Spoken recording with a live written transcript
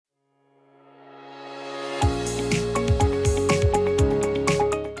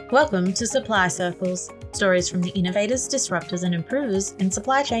Welcome to Supply Circles, stories from the innovators, disruptors and improvers in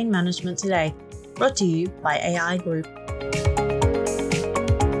supply chain management today, brought to you by AI Group.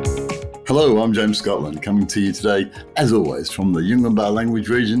 Hello, I'm James Scotland, coming to you today, as always, from the Yunganbar language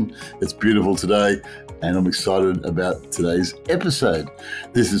region. It's beautiful today, and I'm excited about today's episode.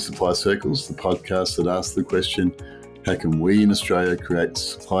 This is Supply Circles, the podcast that asks the question, how can we in Australia create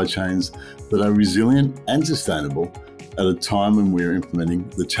supply chains that are resilient and sustainable at a time when we're implementing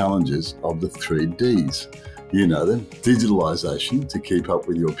the challenges of the 3 Ds? You know them: digitalisation to keep up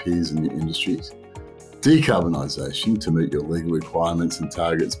with your peers in your industries, decarbonisation to meet your legal requirements and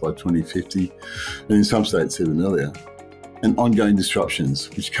targets by 2050, and in some states even earlier, and ongoing disruptions,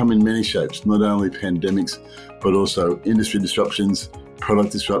 which come in many shapes, not only pandemics, but also industry disruptions,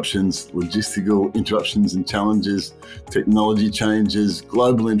 product disruptions, logistical interruptions and challenges, technology changes,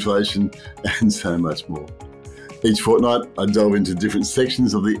 global inflation, and so much more. Each fortnight, I delve into different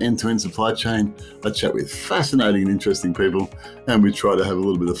sections of the end-to-end supply chain. I chat with fascinating and interesting people, and we try to have a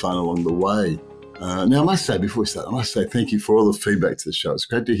little bit of fun along the way. Now, I must say, before we start, thank you for all the feedback to the show. It's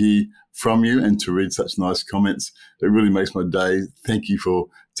great to hear from you and to read such nice comments. It really makes my day. Thank you for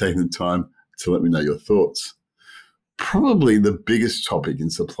taking the time to let me know your thoughts. Probably the biggest topic in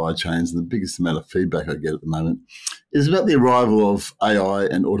supply chains and the biggest amount of feedback I get at the moment is about the arrival of AI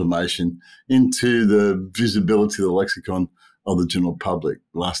and automation into the visibility of the lexicon of the general public.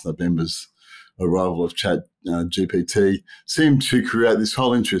 Last November's arrival of GPT seemed to create this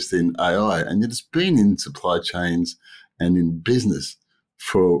whole interest in AI, and yet it's been in supply chains and in business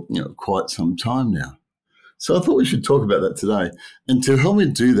for quite some time now. So I thought we should talk about that today. And to help me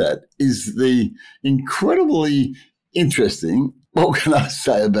do that is the incredibly interesting, what can I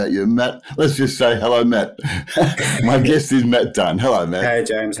say about you, Matt? Let's just say hello, Matt. My guest is Matt Dunn. Hello, Matt. Hey,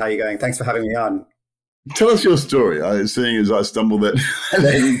 James. How are you going? Thanks for having me on. Tell us your story. Seeing as I stumbled at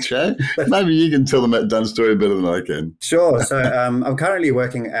that chat, maybe you can tell the Matt Dunn story better than I can. Sure. So I'm currently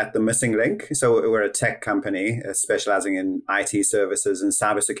working at the Missing Link. So we're a tech company specializing in IT services and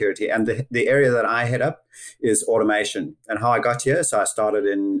cybersecurity. And the area that I head up is automation. And how I got here, so I started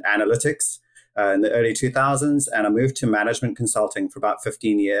in analytics in the early 2000s, and I moved to management consulting for about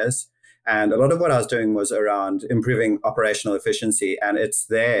 15 years. And a lot of what I was doing was around improving operational efficiency. And it's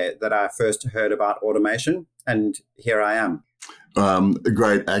there that I first heard about automation. And here I am. A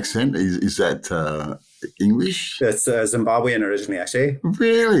great accent. Is that English? It's Zimbabwean originally, actually.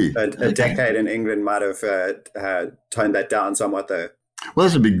 Really? A decade in England might have toned that down somewhat, though. Well,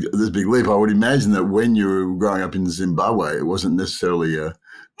 that's a big leap. I would imagine that when you were growing up in Zimbabwe, it wasn't necessarily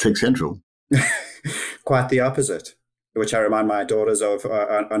tech central. Quite the opposite, which I remind my daughters of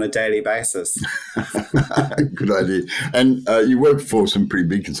on a daily basis. Good idea. And you worked for some pretty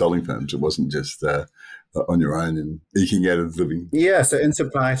big consulting firms. It wasn't just on your own and eking out of living. Yeah, so in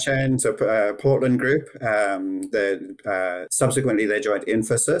supply chain, so Portland Group, subsequently they joined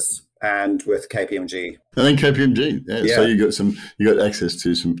Infosys and with KPMG. And then KPMG, yeah. So you got access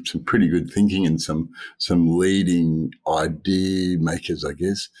to some pretty good thinking and some leading idea makers, I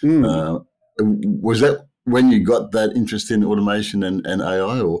guess. Was that when you got that interest in automation and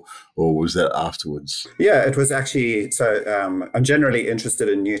AI, or was that afterwards? Yeah, it was actually, so I'm generally interested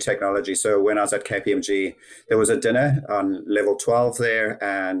in new technology. So when I was at KPMG, there was a dinner on level 12 there,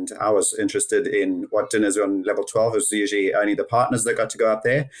 and I was interested in what dinners on level 12. It was usually only the partners that got to go up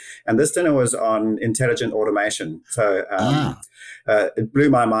there. And this dinner was on intelligent automation. So it blew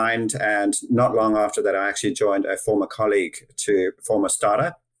my mind. And not long after that, I actually joined a former colleague to form a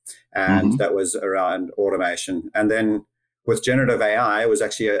startup. And that was around automation. And then with generative AI, it was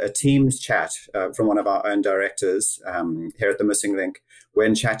actually a Teams chat from one of our own directors here at the Missing Link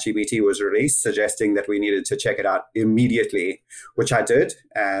when ChatGPT was released, suggesting that we needed to check it out immediately, which I did.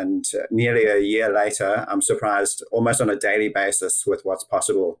 And nearly a year later, I'm surprised almost on a daily basis with what's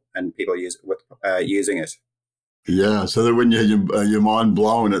possible and people using it. Yeah, so that when you had your mind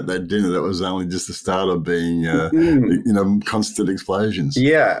blown at that dinner, that was only just the start of being, constant explosions.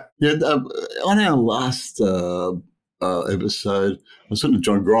 Yeah. Yeah. On our last episode, I was talking to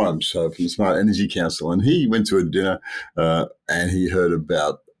John Grimes from the Smart Energy Council, and he went to a dinner and he heard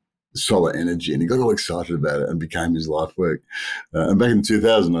about solar energy, and he got all excited about it and became his life work. And back in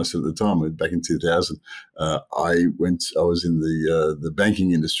 2000, I said at the time, back in 2000, I was in the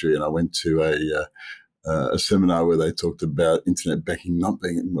banking industry, and I went to a seminar where they talked about internet banking not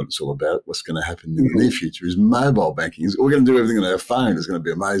being what it's all about. What's going to happen in the near future is mobile banking. We're going to do everything on our phone. It's going to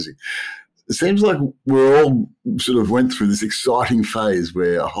be amazing. It seems like we all sort of went through this exciting phase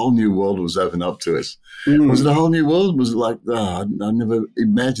where a whole new world was opened up to us. Was it a whole new world? Was it like, I never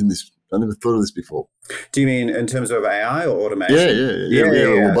imagined this I never thought of this before. Do you mean in terms of AI or automation?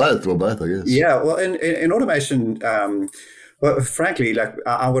 Yeah. Well, both, I guess. Yeah, well, in automation, well, frankly, like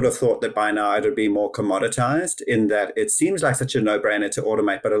I would have thought that by now it would be more commoditized in that it seems like such a no-brainer to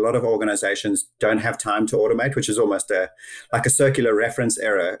automate, but a lot of organizations don't have time to automate, which is almost like a circular reference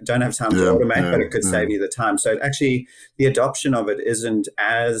error. Don't have time to automate, but it could save you the time. So actually, the adoption of it isn't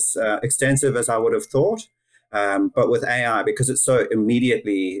as extensive as I would have thought. But with AI, because it's so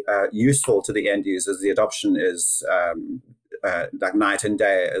immediately useful to the end users, the adoption is like night and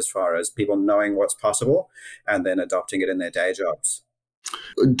day as far as people knowing what's possible and then adopting it in their day jobs.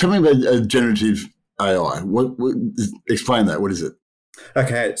 Tell me about generative AI. Explain that. What is it?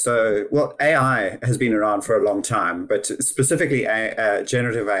 Okay, so well, AI has been around for a long time, but specifically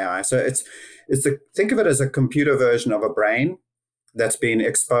generative AI. So think of it as a computer version of a brain that's been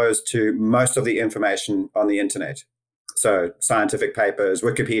exposed to most of the information on the internet. So scientific papers,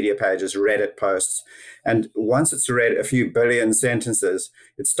 Wikipedia pages, Reddit posts. And once it's read a few billion sentences,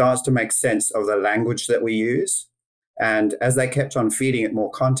 it starts to make sense of the language that we use. And as they kept on feeding it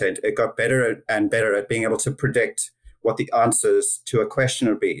more content, it got better and better at being able to predict what the answers to a question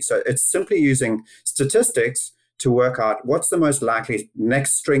would be. So it's simply using statistics to work out what's the most likely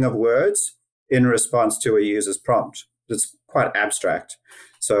next string of words in response to a user's prompt. It's quite abstract.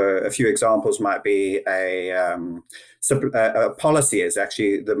 So a few examples might be a policy is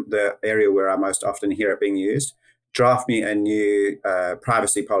actually the area where I most often hear it being used. Draft me a new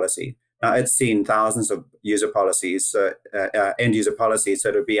privacy policy. Now, it's seen thousands of user policies, end user policies,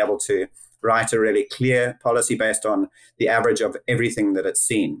 so to be able to write a really clear policy based on the average of everything that it's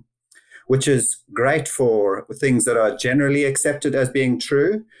seen, which is great for things that are generally accepted as being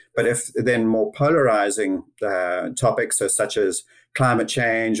true. But if then more polarizing topics, so such as climate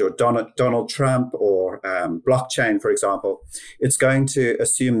change or Donald Trump or blockchain, for example, it's going to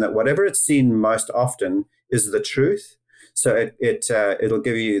assume that whatever it's seen most often is the truth. So it'll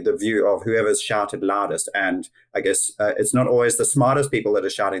give you the view of whoever's shouted loudest. And I guess it's not always the smartest people that are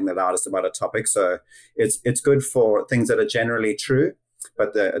shouting the loudest about a topic. So it's good for things that are generally true.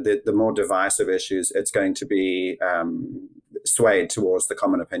 But the more divisive issues, it's going to be swayed towards the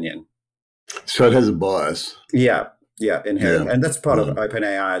common opinion. So it has a bias. Yeah, inherent. Yeah. And that's part of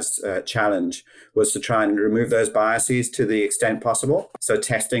OpenAI's challenge, was to try and remove those biases to the extent possible. So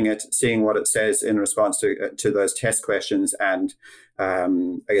testing it, seeing what it says in response to those test questions, and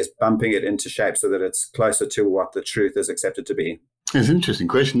I guess bumping it into shape so that it's closer to what the truth is accepted to be. It's an interesting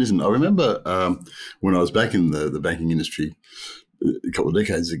question, isn't it? I remember when I was back in the banking industry a couple of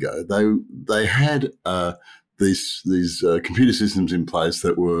decades ago, they had these computer systems in place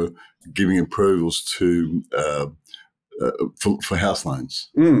that were giving approvals to for house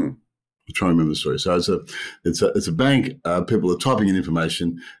loans. I'm trying to remember the story. So it's a bank. People are typing in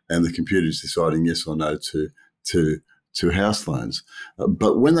information, and the computer's deciding yes or no to house loans.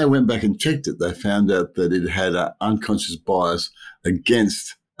 But when they went back and checked it, they found out that it had an unconscious bias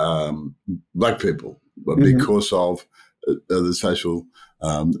against black people because of the social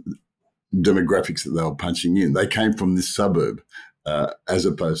demographics that they were punching in. They came from this suburb, as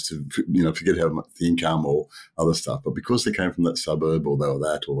opposed to, forget how much the income or other stuff. But because they came from that suburb, or they were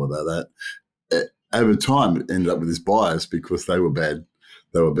that, or they were that, over time it ended up with this bias because they were bad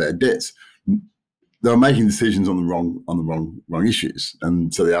debts. They were making decisions on the wrong issues,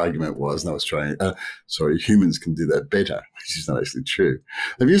 and so the argument was, no, humans can do that better, which is not actually true.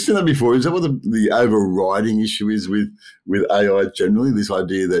 Have you seen that before? Is that what the overriding issue is with AI generally? This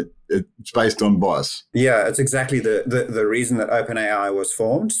idea that it's based on bias. Yeah, it's exactly the reason that OpenAI was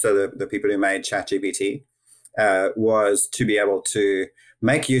formed. So the people who made ChatGPT was to be able to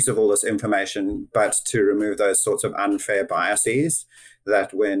make use of all this information, but to remove those sorts of unfair biases,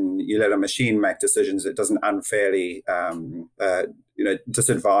 that when you let a machine make decisions, it doesn't unfairly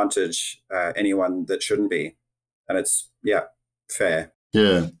disadvantage anyone that shouldn't be. And it's, fair.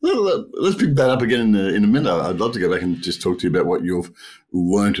 Yeah. Well, let's pick that up again in a minute. I'd love to go back and just talk to you about what you've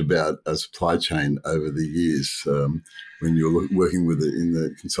learnt about a supply chain over the years. When you're working with it in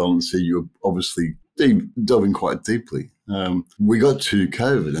the consultancy, you're obviously delving quite deeply. We got to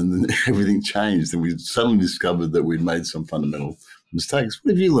COVID and then everything changed, and we suddenly discovered that we'd made some fundamental mistakes.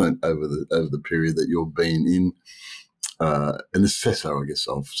 What have you learned over the period that you've been in an assessor, I guess,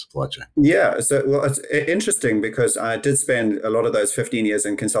 of supply chain? Yeah, so well, it's interesting because I did spend a lot of those 15 years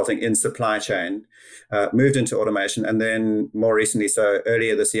in consulting in supply chain, moved into automation, and then more recently, so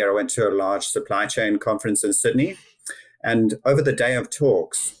earlier this year, I went to a large supply chain conference in Sydney. And over the day of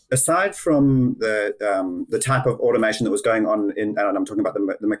talks, aside from the type of automation that was going on and I'm talking about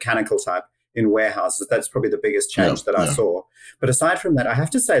the mechanical type, in warehouses. That's probably the biggest change that I yeah. saw. But aside from that, I have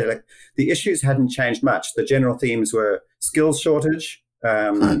to say that like, the issues hadn't changed much. The general themes were skills shortage,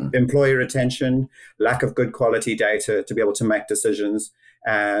 employee retention, lack of good quality data to be able to make decisions,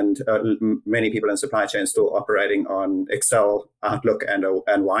 and many people in supply chain still operating on Excel, Outlook, and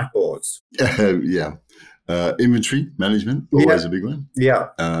whiteboards. Yeah. Inventory management, always a big one. Yeah.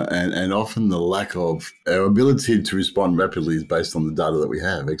 And often the lack of our ability to respond rapidly is based on the data that we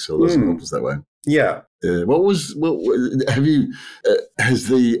have. Excel doesn't help us that way. Yeah. Has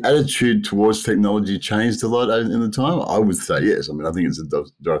the attitude towards technology changed a lot in the time? I would say yes. I mean, I think it's a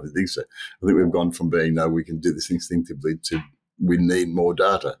directly thing. So I think we've gone from being, no, we can do this instinctively to we need more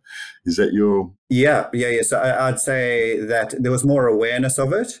data. Is that your... Yeah. So I'd say that there was more awareness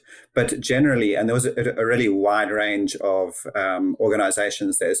of it, but generally, and there was a really wide range of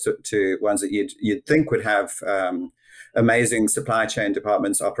organizations there to ones that you'd think would have amazing supply chain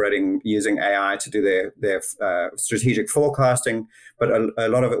departments operating using AI to do their strategic forecasting. But a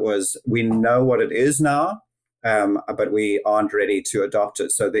lot of it was, we know what it is now, but we aren't ready to adopt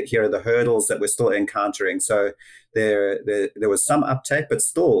it. So here are the hurdles that we're still encountering. So there was some uptake, but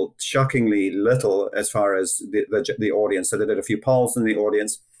still shockingly little as far as the audience. So they did a few polls in the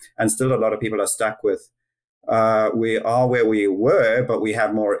audience, and still a lot of people are stuck with, we are where we were, but we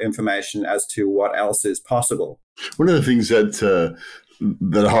have more information as to what else is possible. One of the things that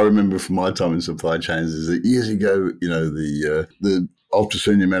I remember from my time in supply chains is that years ago, the ultra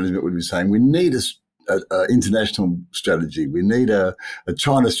senior management would be saying, we need a international strategy. We need a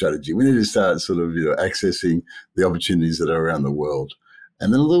China strategy. We need to start sort of accessing the opportunities that are around the world.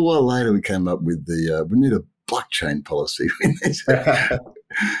 And then a little while later, we came up with we need a blockchain policy.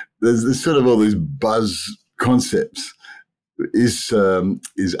 There's sort of all these buzz concepts. Is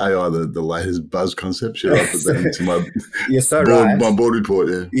AI the latest buzz concept? Should I put that into my my board report?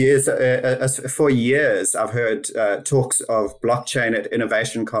 Yeah. Yes. For years, I've heard talks of blockchain at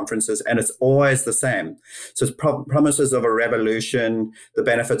innovation conferences, and it's always the same. So it's promises of a revolution, the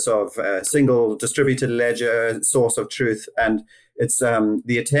benefits of a single distributed ledger, source of truth, and it's the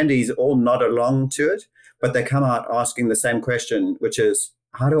attendees all nod along to it, but they come out asking the same question, which is,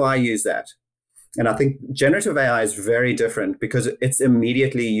 how do I use that? And I think generative AI is very different because it's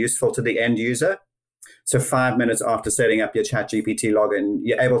immediately useful to the end user. So 5 minutes after setting up your ChatGPT login,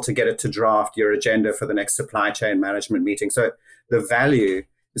 you're able to get it to draft your agenda for the next supply chain management meeting. So the value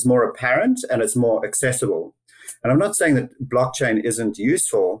is more apparent and it's more accessible. And I'm not saying that blockchain isn't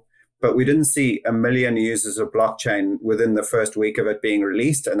useful, but we didn't see 1 million users of blockchain within the first week of it being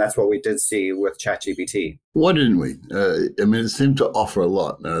released. And that's what we did see with ChatGPT. Why didn't we? It seemed to offer a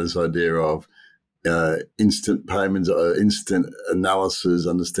lot, this idea of instant payments, instant analysis,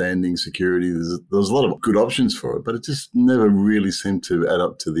 understanding, security. There's a lot of good options for it, but it just never really seemed to add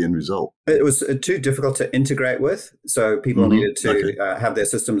up to the end result. It was too difficult to integrate with, so people needed to have their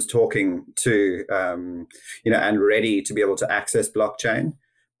systems talking to, and ready to be able to access blockchain.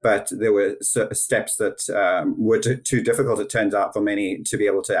 But there were steps that were too difficult, it turns out, for many to be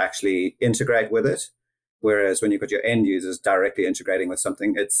able to actually integrate with it. Whereas when you've got your end users directly integrating with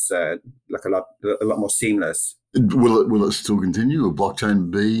something, it's like a lot more seamless. Will it still continue? Will blockchain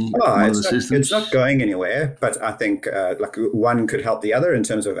be one of the systems? It's not going anywhere, but I think like one could help the other in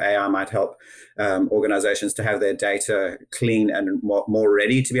terms of AI might help organizations to have their data clean and more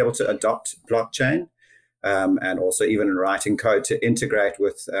ready to be able to adopt blockchain. And also even in writing code to integrate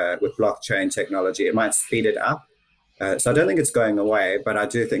with blockchain technology. It might speed it up. So I don't think it's going away, but I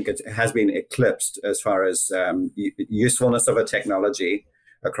do think it has been eclipsed as far as usefulness of a technology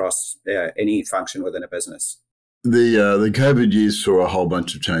across any function within a business. The COVID years saw a whole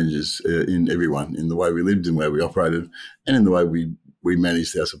bunch of changes in everyone, in the way we lived and where we operated, and in the way we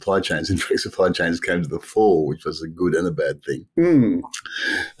managed our supply chains. In fact, supply chains came to the fore, which was a good and a bad thing. And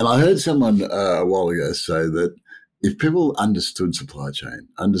I heard someone a while ago say that if people understood supply chain,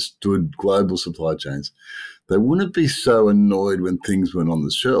 understood global supply chains, they wouldn't be so annoyed when things weren't on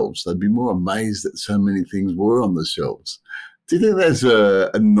the shelves. They'd be more amazed that so many things were on the shelves. Do you think that's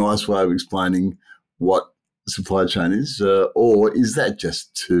a nice way of explaining what supply chain is, or is that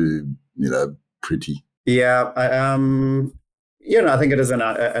just too, pretty? Yeah, I think it is a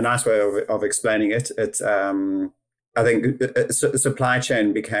nice way of explaining it. It's I think supply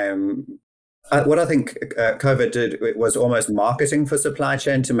chain became What I think COVID did was almost marketing for supply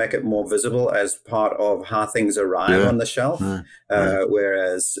chain to make it more visible as part of how things arrive Yeah. on the shelf. Yeah. Yeah.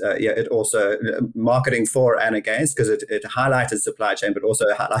 Whereas, it also marketing for and against, because it highlighted supply chain, but also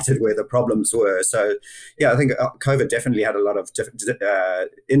highlighted where the problems were. So, I think COVID definitely had a lot of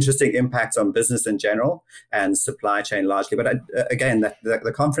interesting impacts on business in general and supply chain largely. But again,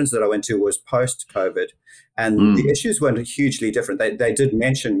 the conference that I went to was post-COVID. And the issues weren't hugely different. They did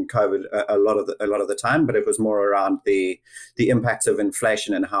mention COVID a lot of the time, but it was more around the impacts of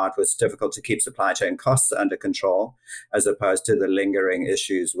inflation and how it was difficult to keep supply chain costs under control, as opposed to the lingering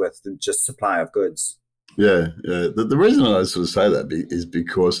issues with just supply of goods. Yeah. The reason I sort of say that is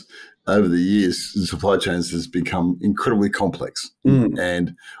because over the years, the supply chains has become incredibly complex,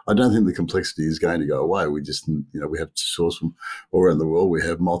 and I don't think the complexity is going to go away. We just, we have to source from all around the world. We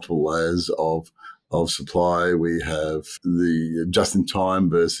have multiple layers of supply. We have the just in time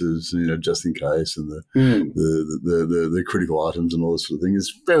versus just in case, and the critical items and all this sort of thing.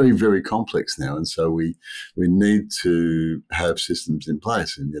 It's very, very complex now, and so we need to have systems in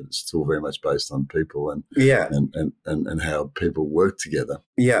place, and yet it's still very much based on people and how people work together.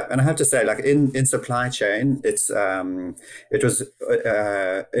 Yeah, and I have to say, like in supply chain, it was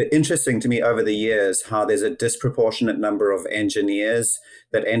interesting to me over the years how there's a disproportionate number of engineers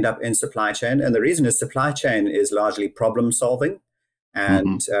that end up in supply chain, and the reason is supply chain is largely problem solving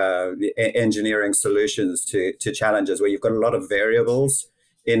and engineering solutions to challenges where you've got a lot of variables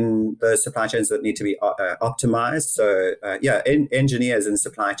in the supply chains that need to be optimized. So engineers in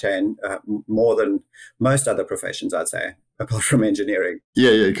supply chain more than most other professions, I'd say, apart from engineering.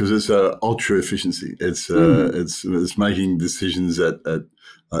 Yeah, because it's ultra efficiency. It's making decisions at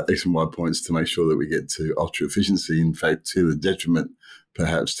X and Y points to make sure that we get to ultra efficiency. In fact, to the detriment,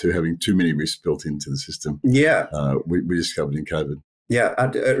 perhaps, to having too many risks built into the system. Yeah, we discovered in COVID. Yeah,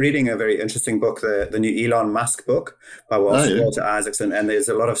 reading a very interesting book, the new Elon Musk book by Walter Isaacson, and there's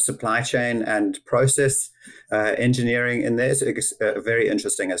a lot of supply chain and process engineering in there. So it's very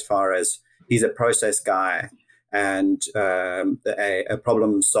interesting as far as he's a process guy and a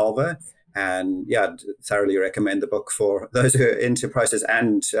problem solver. And I'd thoroughly recommend the book for those who are into process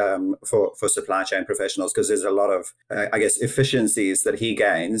and for supply chain professionals, because there's a lot of, efficiencies that he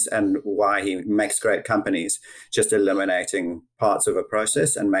gains and why he makes great companies, just eliminating parts of a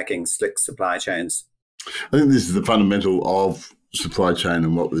process and making slick supply chains. I think this is the fundamental of supply chain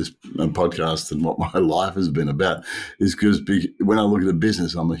and what this podcast and what my life has been about, is because when I look at a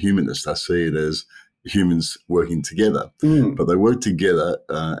business, I'm a humanist. I see it as humans working together, but they work together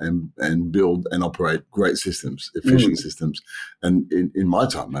and build and operate great systems, efficient systems. And in my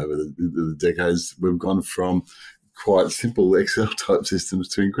time over the decades, we've gone from quite simple Excel type systems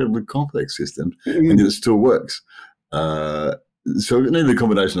to incredibly complex systems, and it still works. So we need a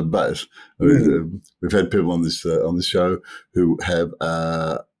combination of both. We've had people on this show who have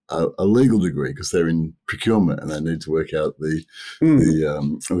a legal degree because they're in procurement and they need to work out the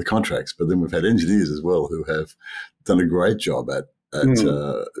contracts. But then we've had engineers as well who have done a great job at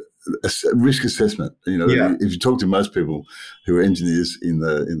risk assessment. If you talk to most people who are engineers in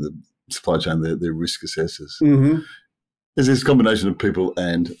the supply chain, they're risk assessors. There's this combination of people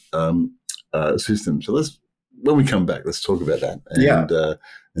and systems. So when we come back, let's talk about that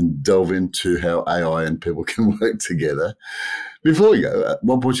and delve into how AI and people can work together. Before we go,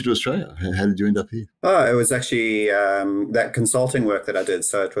 what brought you to Australia? How did you end up here? Oh, it was actually that consulting work that I did.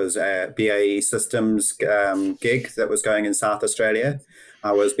 So it was a BAE Systems gig that was going in South Australia.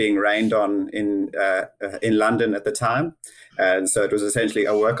 I was being rained on in London at the time. And so it was essentially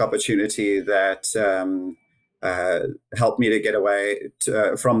a work opportunity that helped me to get away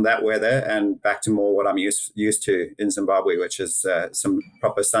from that weather and back to more what I'm used to in Zimbabwe, which is some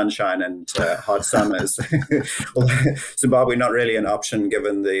proper sunshine and hot summers. Zimbabwe not really an option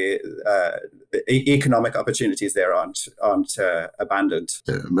given the economic opportunities there aren't abundant.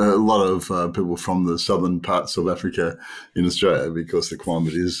 Yeah, a lot of people from the southern parts of Africa in Australia, because the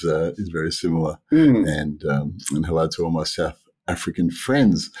climate is very similar. And hello to all my South African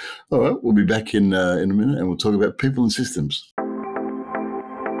friends. All right, we'll be back in a minute and we'll talk about people and systems.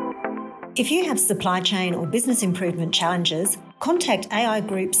 If you have supply chain or business improvement challenges, contact AI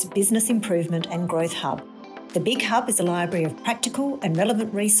Group's Business Improvement and Growth Hub. The Big Hub is a library of practical and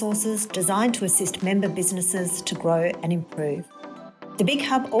relevant resources designed to assist member businesses to grow and improve. The Big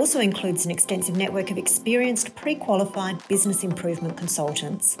Hub also includes an extensive network of experienced pre-qualified business improvement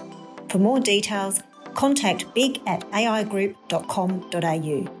consultants. For more details, contact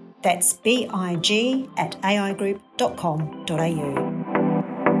big@aigroup.com.au. That's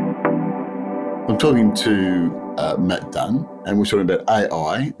big@aigroup.com.au. I'm talking to Matt Dunn, and we're talking about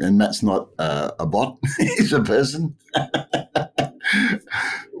AI. And Matt's not a bot; he's a person.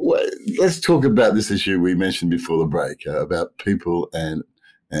 Well, let's talk about this issue we mentioned before the break about people and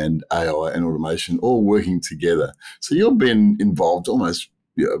AI and automation all working together. So you've been involved almost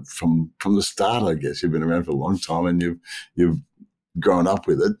from the start, I guess. You've been around for a long time, and you've grown up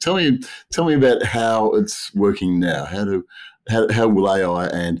with it. Tell me about how it's working now. How will AI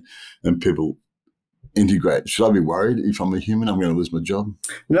and people integrate? Should I be worried if I'm a human I'm going to lose my job?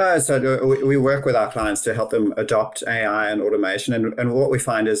 No, so we work with our clients to help them adopt AI and automation. And what we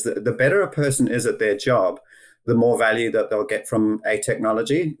find is that the better a person is at their job, the more value that they'll get from a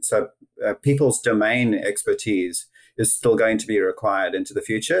technology. So people's domain expertise is still going to be required into the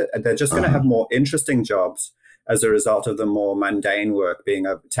future. And they're just going to have more interesting jobs as a result of the more mundane work being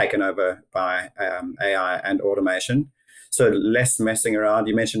taken over by AI and automation. So less messing around.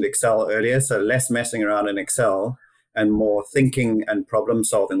 You mentioned Excel earlier. So less messing around in Excel and more thinking and problem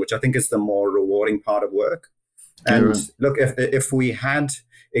solving, which I think is the more rewarding part of work. And look, if we had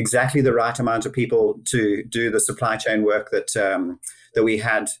exactly the right amount of people to do the supply chain work that we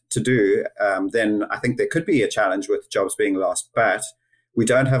had to do, then I think there could be a challenge with jobs being lost. But we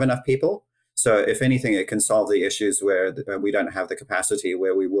don't have enough people. So if anything, it can solve the issues where we don't have the capacity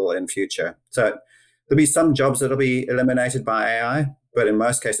where we will in future. So there'll be some jobs that'll be eliminated by AI, but in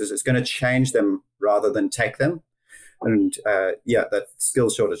most cases, it's going to change them rather than take them. And that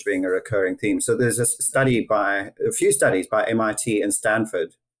skills shortage being a recurring theme. So there's a few studies by MIT and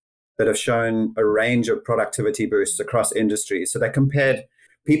Stanford that have shown a range of productivity boosts across industries. So they compared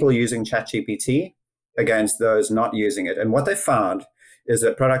people using ChatGPT against those not using it. And what they found is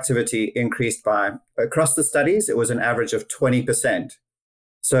that productivity increased by, across the studies, it was an average of 20%.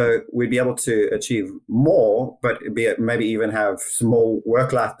 So we'd be able to achieve more, but maybe even have some more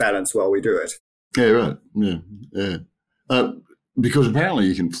work-life balance while we do it. Yeah, right. Yeah. Because apparently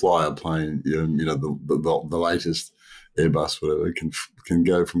you can fly a plane, the latest Airbus, whatever, can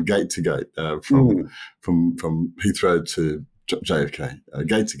go from gate to gate, from Heathrow to JFK,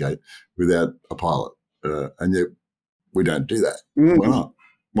 gate to gate, without a pilot. And yet we don't do that. Why not?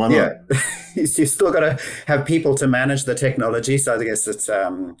 Why not? Yeah, you still got to have people to manage the technology. So I guess it's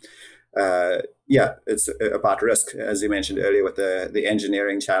it's about risk, as you mentioned earlier, with the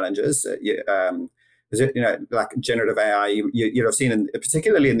engineering challenges. Like generative AI, you'd have seen,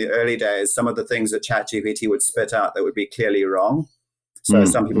 particularly in the early days, some of the things that ChatGPT would spit out that would be clearly wrong. So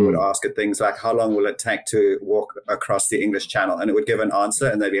some people would ask it things like, how long will it take to walk across the English Channel? And it would give an answer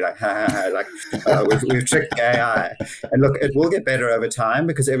and they'd be like, we've tricked AI. And look, it will get better over time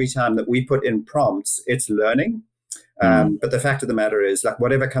because every time that we put in prompts, it's learning. But the fact of the matter is, like,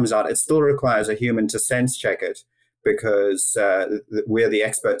 whatever comes out, it still requires a human to sense check it because we're the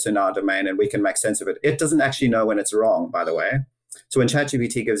experts in our domain and we can make sense of it. It doesn't actually know when it's wrong, by the way. So when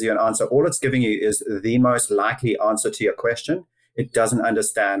ChatGPT gives you an answer, all it's giving you is the most likely answer to your question. It doesn't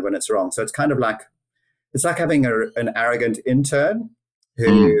understand when it's wrong. So it's kind of like, it's like having an arrogant intern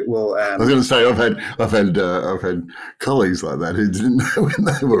who will. I was going to say I've had colleagues like that who didn't know when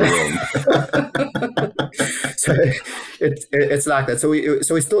they were wrong. So it's like that. So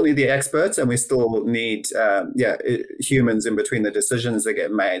we still need the experts, and we still need humans in between the decisions that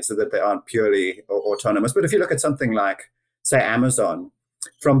get made, so that they aren't purely autonomous. But if you look at something like, say, Amazon.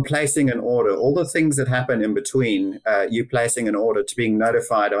 From placing an order, all the things that happen in between you placing an order to being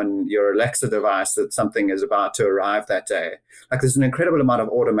notified on your Alexa device that something is about to arrive that day. Like, there's an incredible amount of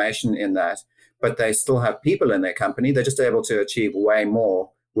automation in that, but they still have people in their company. They're just able to achieve way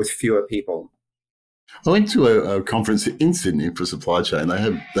more with fewer people. I went to a conference in Sydney for supply chain. They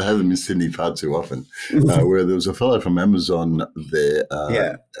have them in Sydney far too often, where there was a fellow from Amazon there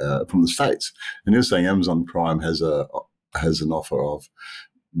from the States, and he was saying Amazon Prime has an offer of,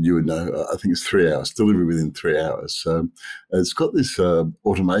 you would know, I think it's 3 hours, delivery within 3 hours. So it's got this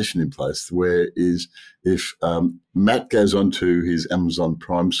automation in place where if Matt goes onto his Amazon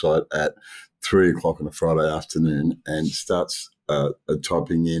Prime site at 3 o'clock on a Friday afternoon and starts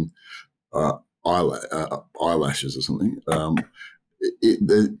typing in eyelashes or something,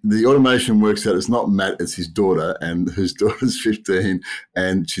 the automation works out it's not Matt, it's his daughter, and his daughter's 15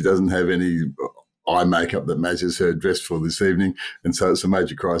 and she doesn't have any eye makeup that matches her dress for this evening, and so it's a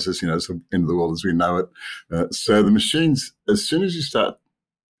major crisis. It's the end of the world as we know it. So the machines, as soon as you start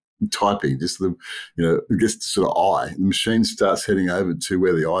typing, just it gets the sort of eye. The machine starts heading over to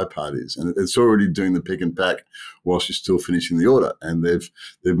where the eye part is, and it's already doing the pick and pack whilst you're still finishing the order. And they've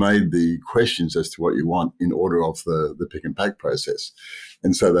made the questions as to what you want in order of the pick and pack process,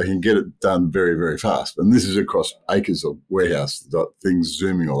 and so they can get it done very, very fast. And this is across acres of warehouse, things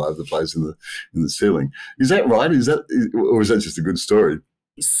zooming all over the place in the ceiling. Is that right? Or is that just a good story?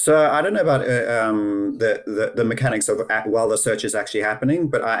 So I don't know about the mechanics of while the search is actually happening,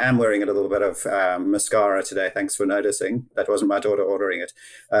 but I am wearing a little bit of mascara today. Thanks for noticing. That wasn't my daughter ordering it.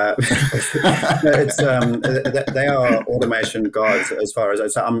 They are automation gods as far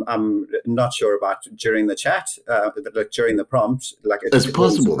as I'm not sure about during the chat, like during the prompt. Like it's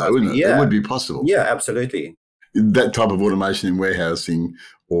possible though, isn't it? Yeah, it would be possible. Yeah, absolutely. That type of automation in warehousing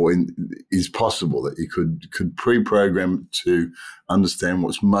is possible, that you could pre-program to understand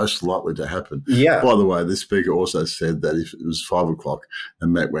what's most likely to happen. Yeah. By the way, this speaker also said that if it was 5 o'clock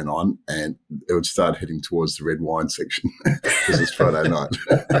and Matt went on, and it would start heading towards the red wine section because it's Friday night.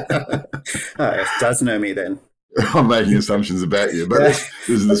 It does know me then. I'm making assumptions about you, but this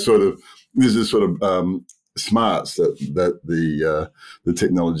is the sort of smarts that the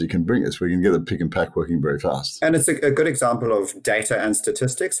technology can bring us. We can get the pick and pack working very fast. And it's a good example of data and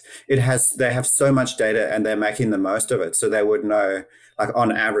statistics. They have so much data and they're making the most of it. So they would know, like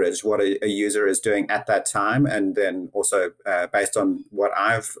on average, what a user is doing at that time. And then also based on what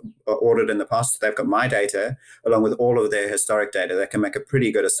I've ordered in the past, they've got my data along with all of their historic data. They can make a pretty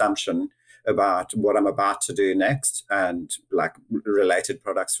good assumption about what I'm about to do next and like related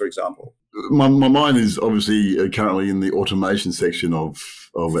products, for example. My mind is obviously currently in the automation section of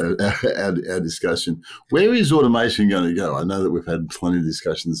our discussion. Where is automation going to go? I know that we've had plenty of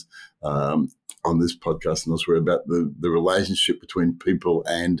discussions on this podcast and elsewhere about the relationship between people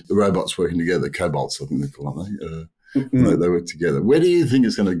and the robots working together, cobots, I think they call them. They work together. Where do you think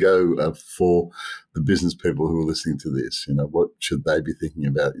it's going to go for the business people who are listening to this? What should they be thinking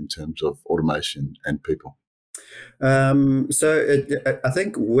about in terms of automation and people? I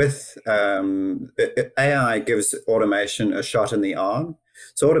think with AI gives automation a shot in the arm.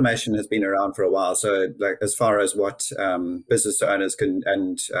 So automation has been around for a while. So like as far as what business owners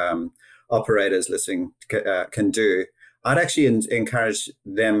and operators listening can do, I'd actually encourage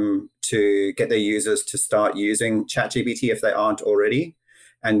them to get their users to start using ChatGPT if they aren't already,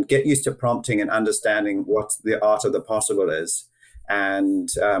 and get used to prompting and understanding what the art of the possible is. And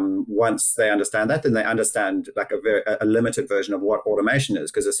once they understand that, then they understand like a limited version of what automation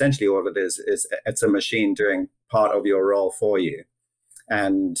is, because essentially all it is it's a machine doing part of your role for you.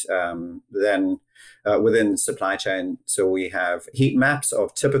 And then within supply chain, so we have heat maps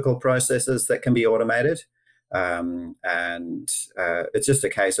of typical processes that can be automated. It's just a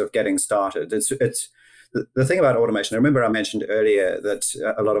case of getting started. It's the thing about automation. I remember I mentioned earlier that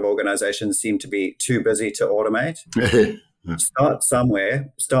a lot of organizations seem to be too busy to automate. Start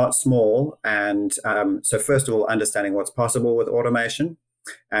somewhere, start small. And so first of all, understanding what's possible with automation,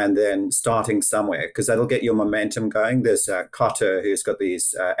 and then starting somewhere, because that'll get your momentum going. There's Cotter, who's got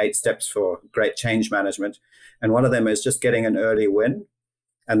these 8 steps for great change management. And one of them is just getting an early win.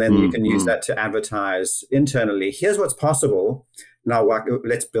 And then you can use that to advertise internally. Here's what's possible. Now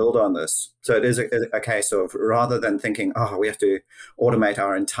let's build on this. So it is a case of, rather than thinking, we have to automate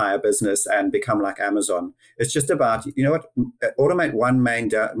our entire business and become like Amazon. It's just about, automate one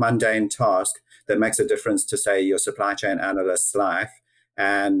mundane task that makes a difference to, say, your supply chain analyst's life,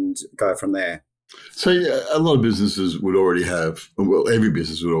 and go from there. So a lot of businesses would already have, well, every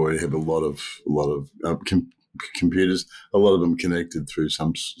business would already have a lot of computers, a lot of them connected through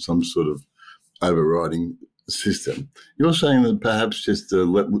some sort of overriding system. You're saying that perhaps just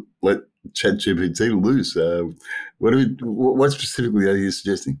let ChatGPT loose. What specifically are you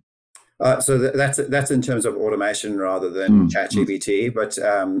suggesting? So that's in terms of automation rather than ChatGPT. But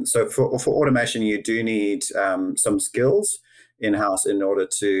so for automation, you do need some skills in-house in order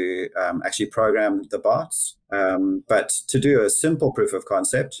to actually program the bots. But to do a simple proof of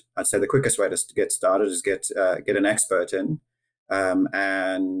concept, I'd say the quickest way to get started is get an expert in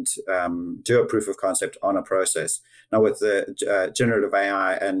and do a proof of concept on a process. Now, with the generative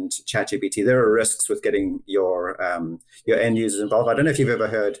AI and ChatGPT, there are risks with getting your end users involved. I don't know if you've ever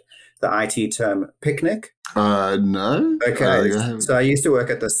heard the IT term picnic. No. Okay. So I used to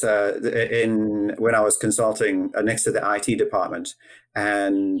work at this when I was consulting next to the IT department,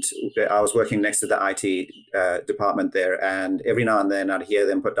 and I was working next to the IT department there. And every now and then I'd hear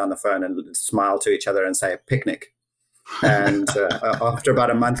them put down the phone and smile to each other and say picnic. And after about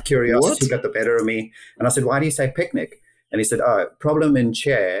a month, curiosity got the better of me. And I said, why do you say picnic? And he said, problem in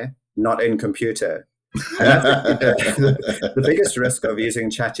chair, not in computer. And that's the biggest risk of using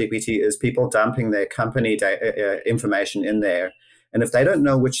ChatGPT is people dumping their company information in there. And if they don't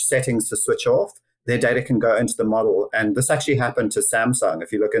know which settings to switch off, their data can go into the model. And this actually happened to Samsung.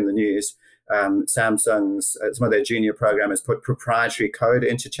 If you look in the news, Samsung's, some of their junior programmers put proprietary code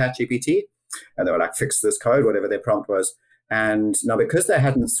into ChatGPT. And they were like, fix this code, whatever their prompt was. And now because they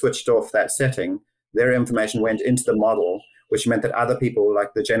hadn't switched off that setting, their information went into the model, which meant that other people,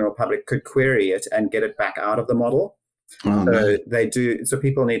 like the general public, could query it and get it back out of the model. Oh, no. So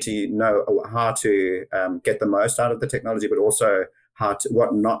people need to know how to get the most out of the technology, but also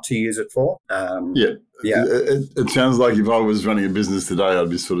what not to use it for. Yeah. It sounds like if I was running a business today, I'd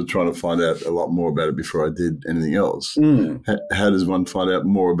be sort of trying to find out a lot more about it before I did anything else. How does one find out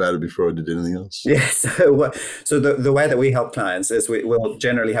more about it before I did anything else? Yeah. So the way that we help clients is we'll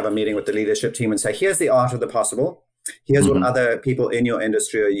generally have a meeting with the leadership team and say, here's the art of the possible. Here's what other people in your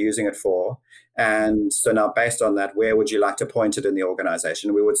industry are using it for. And so now based on that, where would you like to point it in the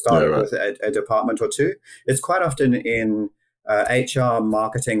organization? We would start with a department or two. It's quite often in HR,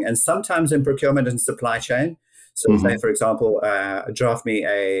 marketing, and sometimes in procurement and supply chain. So say, for example, draft me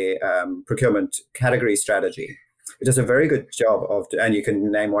a procurement category strategy. It does a very good job and you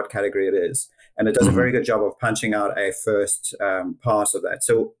can name what category it is. And it does a very good job of punching out a first pass of that.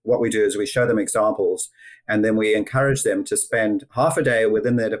 So what we do is we show them examples, and then we encourage them to spend half a day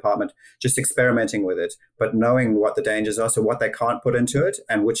within their department just experimenting with it, but knowing what the dangers are, so what they can't put into it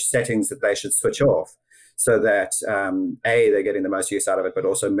and which settings that they should switch off, so that they're getting the most use out of it, but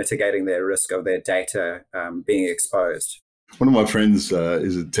also mitigating their risk of their data being exposed. One of my friends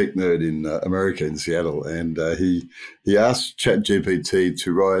is a tech nerd in America, in Seattle, and he asked ChatGPT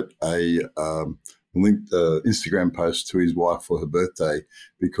to write a linked Instagram post to his wife for her birthday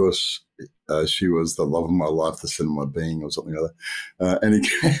because she was the love of my life, the center of my being, or something like that.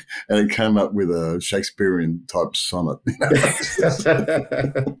 And it came up with a Shakespearean type sonnet.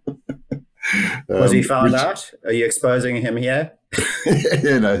 Was he found out? Are you exposing him here?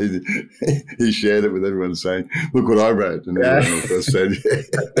 Yeah, no, he shared it with everyone saying, look what I wrote. And everyone else said,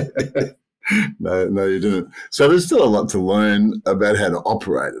 no, you didn't. So there's still a lot to learn about how to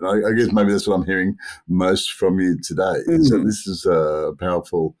operate. And I guess maybe that's what I'm hearing most from you today. So this is a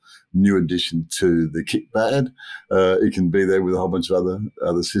powerful new addition to the kit bag. It can be there with a whole bunch of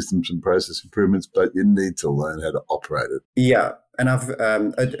other systems and process improvements, but you need to learn how to operate it. Yeah. And I've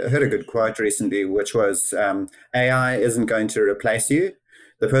heard a good quote recently, which was, AI isn't going to replace you.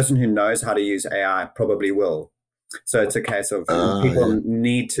 The person who knows how to use AI probably will. So it's a case of people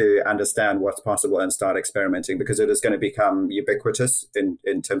need to understand what's possible and start experimenting, because it is going to become ubiquitous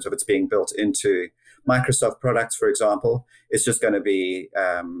in terms of it's being built into Microsoft products, for example. It's just going to be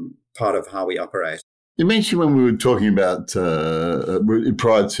part of how we operate. You mentioned when we were talking about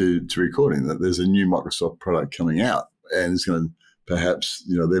prior to recording that there's a new Microsoft product coming out, and it's going to perhaps,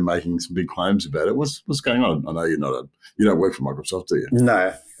 they're making some big claims about it. What's going on? I know you don't work for Microsoft, do you?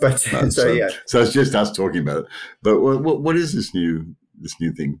 No, but no, so it's just us talking about it. But what is this new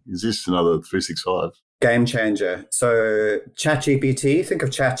thing? Is this another 365? Game changer. So ChatGPT, think of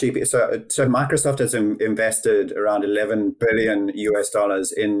ChatGPT. So Microsoft has invested around $11 billion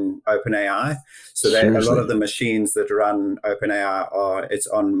in OpenAI. So a lot of the machines that run OpenAI it's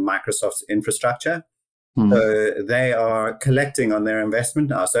on Microsoft's infrastructure. So they are collecting on their investment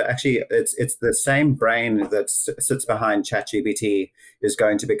now. So actually, it's the same brain that sits behind ChatGPT is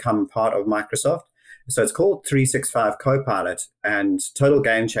going to become part of Microsoft. So it's called 365 Copilot, and total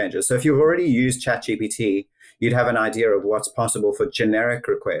game changer. So if you've already used ChatGPT, you'd have an idea of what's possible for generic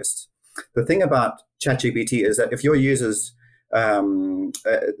requests. The thing about ChatGPT is that if your users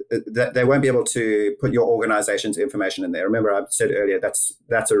that they won't be able to put your organization's information in there. Remember, I said earlier that's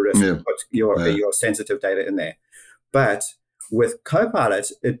a risk to put your sensitive data in there. But with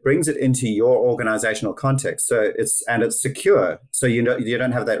Copilot, it brings it into your organizational context. So it's secure. So you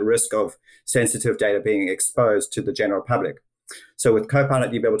don't have that risk of sensitive data being exposed to the general public. So with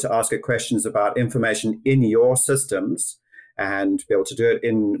Copilot, you'll be able to ask it questions about information in your systems and be able to do it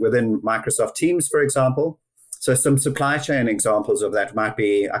within Microsoft Teams, for example. So some supply chain examples of that might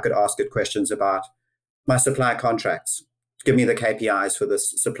be, I could ask it questions about my supplier contracts. Give me the KPIs for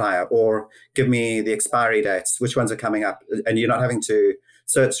this supplier, or give me the expiry dates, which ones are coming up. And you're not having to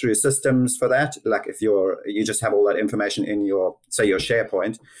search through systems for that. Like if you just have all that information in your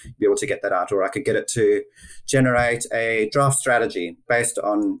SharePoint, you'll be able to get that out. Or I could get it to generate a draft strategy based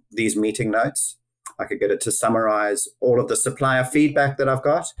on these meeting notes. I could get it to summarize all of the supplier feedback that I've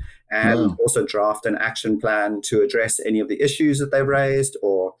got, and also draft an action plan to address any of the issues that they've raised,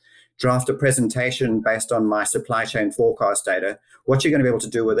 or draft a presentation based on my supply chain forecast data, what you're going to be able to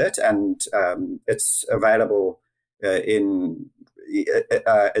do with it. And it's available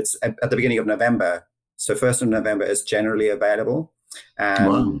it's at the beginning of November. So 1st of November is generally available.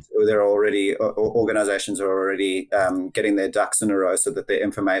 And there are already organizations are already getting their ducks in a row so that their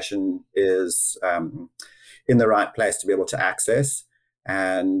information is in the right place to be able to access.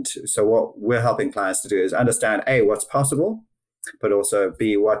 And so what we're helping clients to do is understand A, what's possible, but also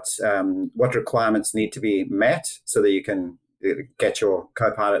B, what requirements need to be met so that you can get your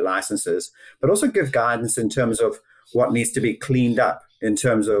Copilot licenses, but also give guidance in terms of what needs to be cleaned up in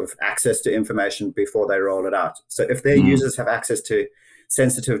terms of access to information before they roll it out. So if their users have access to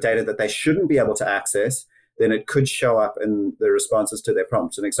sensitive data that they shouldn't be able to access, then it could show up in the responses to their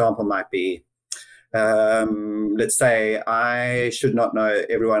prompts. An example might be, let's say I should not know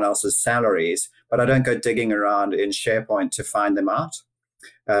everyone else's salaries, but I don't go digging around in SharePoint to find them out.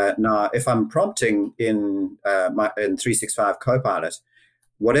 Now, if I'm prompting in 365 Copilot,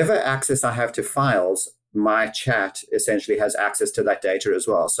 whatever access I have to files, my chat essentially has access to that data as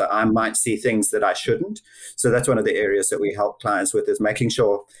well. So I might see things that I shouldn't. So that's one of the areas that we help clients with, is making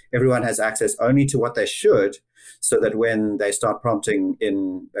sure everyone has access only to what they should, so that when they start prompting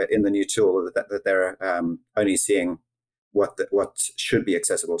in the new tool, that they're only seeing what should be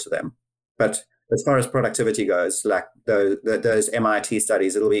accessible to them. But as far as productivity goes, like those MIT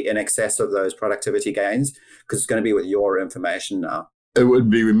studies, it'll be in excess of those productivity gains because it's going to be with your information now. It would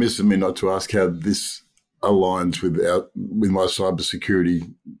be remiss of me not to ask how this aligns with my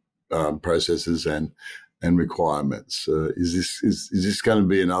cybersecurity processes and requirements. Is this going to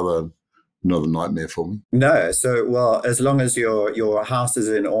be another nightmare for me? No. So, well, as long as your house is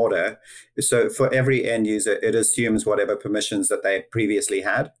in order, so for every end user, it assumes whatever permissions that they previously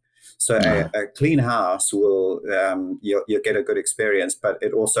had. So a clean house will, you'll get a good experience, but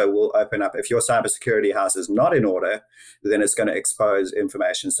it also will open up, if your cybersecurity house is not in order, then it's going to expose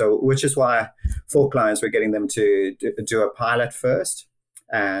information. So, which is why for clients, we're getting them to do a pilot first,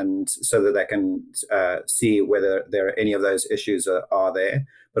 and so that they can see whether there are any of those issues are there,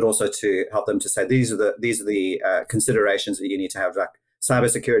 but also to help them to say, these are the considerations that you need to have. Like,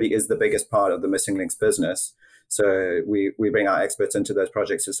 cybersecurity is the biggest part of the Missing Links business. So we bring our experts into those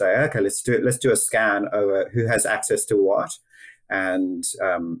projects to say, okay, let's do a scan over who has access to what, and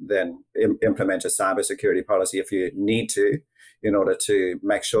then implement a cybersecurity policy if you need to, in order to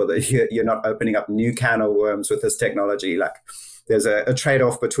make sure that you're not opening up new can of worms with this technology. Like, there's a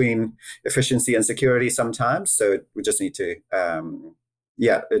trade-off between efficiency and security sometimes. So we just need to,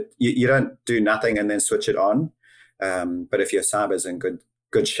 you don't do nothing and then switch it on. But if your cyber's in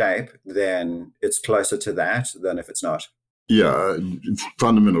good shape, then it's closer to that than if it's not. Yeah,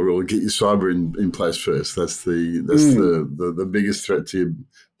 fundamental rule: get your cyber in place first. That's the biggest threat to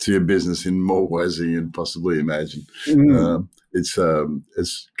your business in more ways than you can possibly imagine.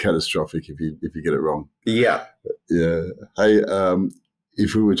 It's catastrophic if you get it wrong. Yeah. Hey,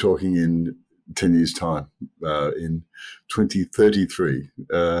 if we were talking in 10 years' time, in 2033,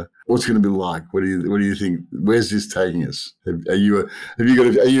 what's going to be like? What do you think? Where's this taking us? Have you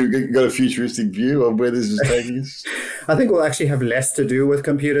got a futuristic view of where this is taking us? I think we'll actually have less to do with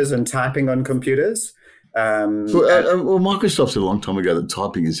computers and typing on computers. Well, Microsoft said a long time ago that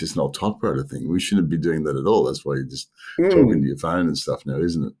typing is just an old typewriter thing. We shouldn't be doing that at all. That's why you're just talking to your phone and stuff now,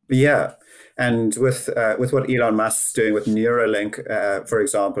 isn't it? Yeah. And with what Elon Musk's doing with Neuralink, for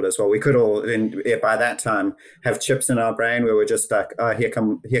example, as well, we could all, by that time, have chips in our brain where we're just like, oh, here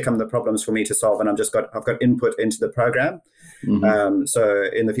come the problems for me to solve, and I've got input into the program. So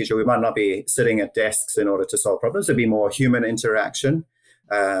in the future, we might not be sitting at desks in order to solve problems. It'd be more human interaction,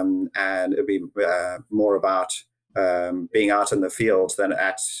 and it'd be more about being out in the field than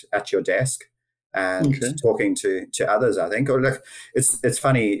at your desk. And talking to others, I think. Or look, it's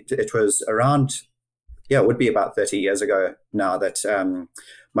funny. It was around, it would be about 30 years ago now that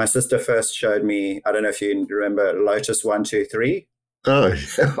my sister first showed me. I don't know if you remember Lotus 123. Oh,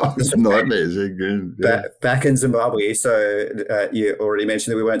 yeah. Nightmares. Yeah. Back in Zimbabwe. So you already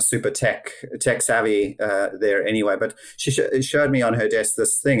mentioned that we weren't super tech savvy there anyway. But she showed me on her desk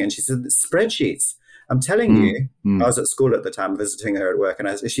this thing, and she said, spreadsheets. I'm telling you, I was at school at the time visiting her at work,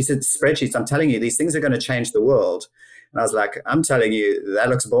 and she said, spreadsheets, I'm telling you, these things are going to change the world. And I was like, I'm telling you, that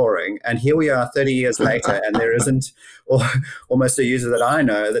looks boring. And here we are 30 years later, and there isn't almost a user that I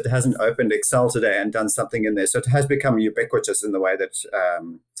know that hasn't opened Excel today and done something in there. So it has become ubiquitous in the way that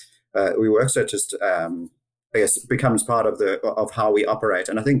we work. So it just, I guess, becomes part of how we operate.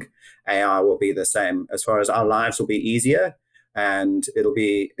 And I think AI will be the same, as far as our lives will be easier. And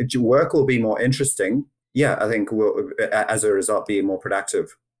work will be more interesting. Yeah, I think we'll, as a result, be more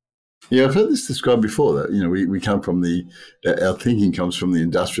productive. Yeah, I've heard this described before that, we come from our thinking comes from the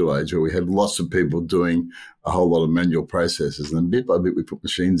industrial age where we had lots of people doing a whole lot of manual processes, and then bit by bit we put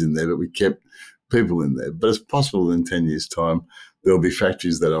machines in there, but we kept people in there. But it's possible in 10 years' time, there'll be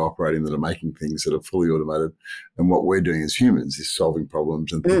factories that are operating that are making things that are fully automated. And what we're doing as humans is solving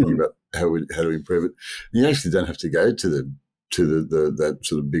problems and thinking about how to improve it. And you actually don't have to go to that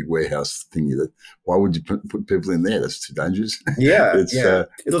sort of big warehouse thingy. Why would you put people in there? That's too dangerous. Yeah,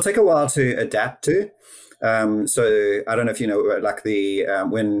 it'll take a while to adapt to. So I don't know if you know, like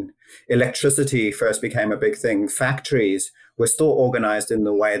when electricity first became a big thing, factories were still organized in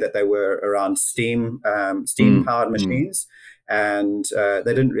the way that they were around steam powered machines. And they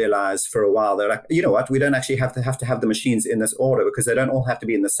didn't realize for a while, they're like, you know what, we don't actually have to have the machines in this order because they don't all have to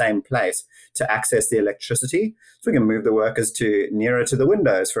be in the same place to access the electricity. So we can move the workers nearer to the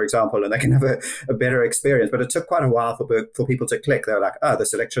windows, for example, and they can have a better experience. But it took quite a while for people to click. They were like, oh,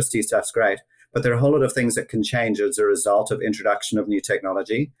 this electricity stuff's great. But there are a whole lot of things that can change as a result of introduction of new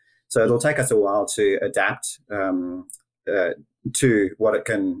technology. So it'll take us a while to adapt to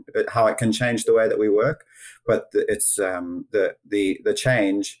how it can change the way that we work. But it's the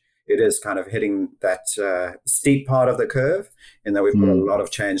change. It is kind of hitting that steep part of the curve, in that we've got a lot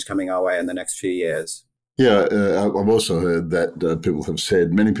of change coming our way in the next few years. Yeah, I've also heard that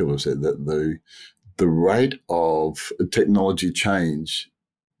many people have said that the rate of technology change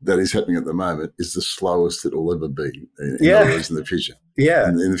that is happening at the moment is the slowest it will ever be. In other words, in the future. Yeah.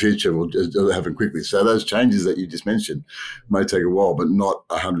 In the future, it'll happen quickly. So those changes that you just mentioned may take a while, but not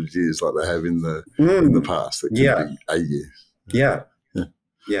 100 years like they have in the past. It could be 8 years. Yeah.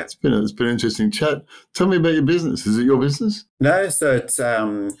 It's been an interesting chat. Tell me about your business. Is it your business? No, so it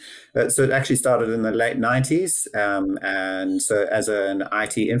actually started in the late 90s, and so as an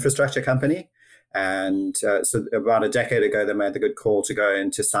IT infrastructure company. And so about a decade ago, they made the good call to go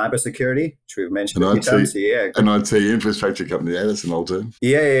into cybersecurity, which we've mentioned a few times. An IT infrastructure company. Yeah, that's an old term.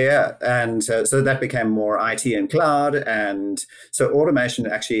 Yeah. And so that became more IT and cloud. And so automation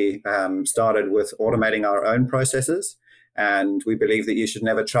actually started with automating our own processes. And we believe that you should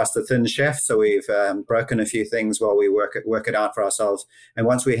never trust a thin chef. So we've broken a few things while we work it out for ourselves. And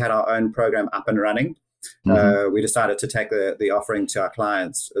once we had our own program up and running, we decided to take the offering to our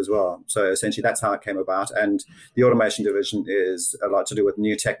clients as well. So essentially that's how it came about. And the automation division is a lot to do with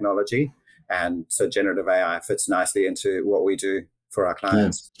new technology. And so generative AI fits nicely into what we do for our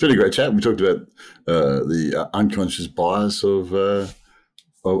clients. It's been a great chat. We talked about the unconscious bias of AI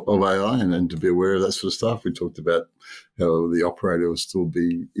and to be aware of that sort of stuff. We talked about how the operator will still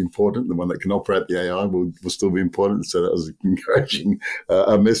be important. The one that can operate the AI will still be important. So that was an encouraging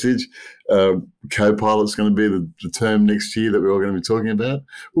message. Co-pilot's going to be the term next year that we're all going to be talking about.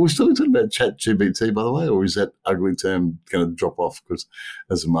 Will we still be talking about ChatGPT, by the way, or is that ugly term going to drop off? Because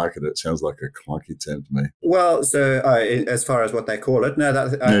as a marketer, it sounds like a clunky term to me. Well, so as far as what they call it, I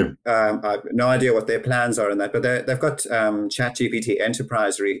have no idea what their plans are in that, but they've got ChatGPT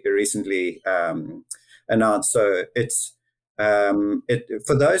Enterprise recently announced. So it's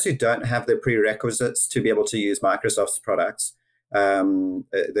for those who don't have the prerequisites to be able to use Microsoft's products,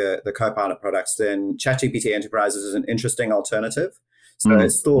 the Copilot products, then ChatGPT Enterprise is an interesting alternative. So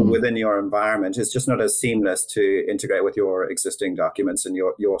it's still within your environment. It's just not as seamless to integrate with your existing documents and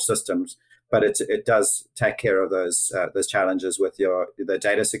your systems. But it does take care of those challenges with the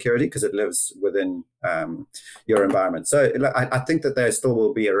data security because it lives within your environment. So I think that they still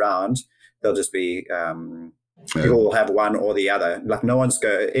will be around. They'll just be people will have one or the other. Like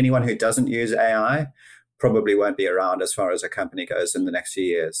anyone who doesn't use AI probably won't be around as far as a company goes in the next few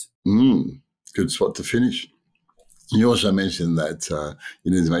years. Good spot to finish. You also mentioned that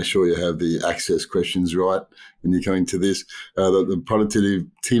you need to make sure you have the access questions right when you're coming to this. The productivity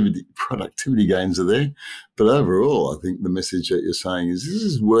gains are there. But overall, I think the message that you're saying is this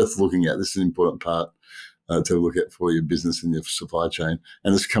is worth looking at. This is an important part to look at for your business and your supply chain.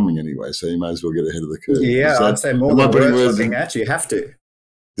 And it's coming anyway, so you may as well get ahead of the curve. Yeah, I'd say more than worth looking at. You have to.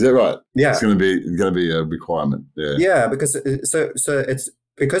 Is that right? Yeah. It's going to be a requirement. Yeah. Yeah, because it's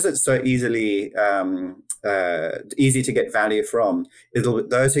so easily easy to get value from.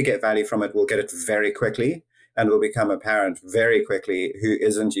 Those who get value from it will get it very quickly, and will become apparent very quickly who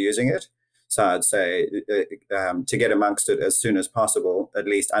isn't using it. So I'd say to get amongst it as soon as possible, at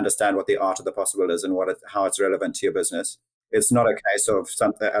least understand what the art of the possible is and how it's relevant to your business. It's not a case of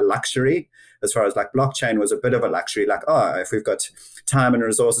a luxury, as far as like blockchain was a bit of a luxury. Like, if we've got time and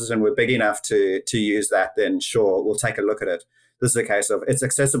resources and we're big enough to use that, then sure, we'll take a look at it. This is a case of it's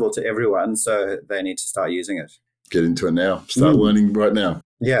accessible to everyone, so they need to start using it. Get into it now. Start learning right now.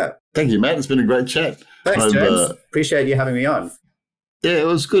 Yeah. Thank you, Matt. It's been a great chat. Thanks, James. Appreciate you having me on. Yeah, it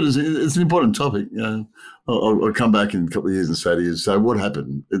was good. It's an important topic. I'll come back in a couple of years and say to you, so what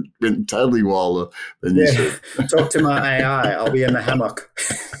happened? It went totally wilder than you Yeah, said. talk to my AI. I'll be in the hammock.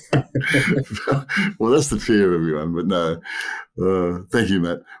 Well, that's the fear of everyone, but no. Thank you,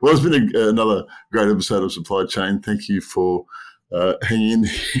 Matt. Well, it's been another great episode of Supply Chain. Thank you for hanging in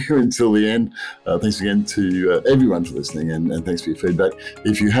here until the end. Thanks again to everyone for listening, and thanks for your feedback.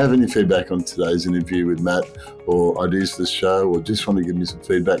 If you have any feedback on today's interview with Matt, or ideas for the show, or just want to give me some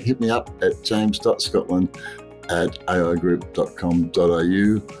feedback, hit me up at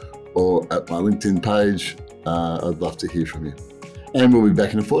james.scotland@aigroup.com.au or at my LinkedIn page. I'd love to hear from you. And we'll be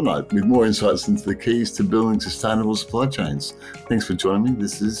back in a fortnight with more insights into the keys to building sustainable supply chains. Thanks for joining me.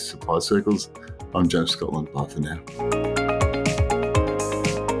 This is Supply Circles. I'm James Scotland. Bye for now.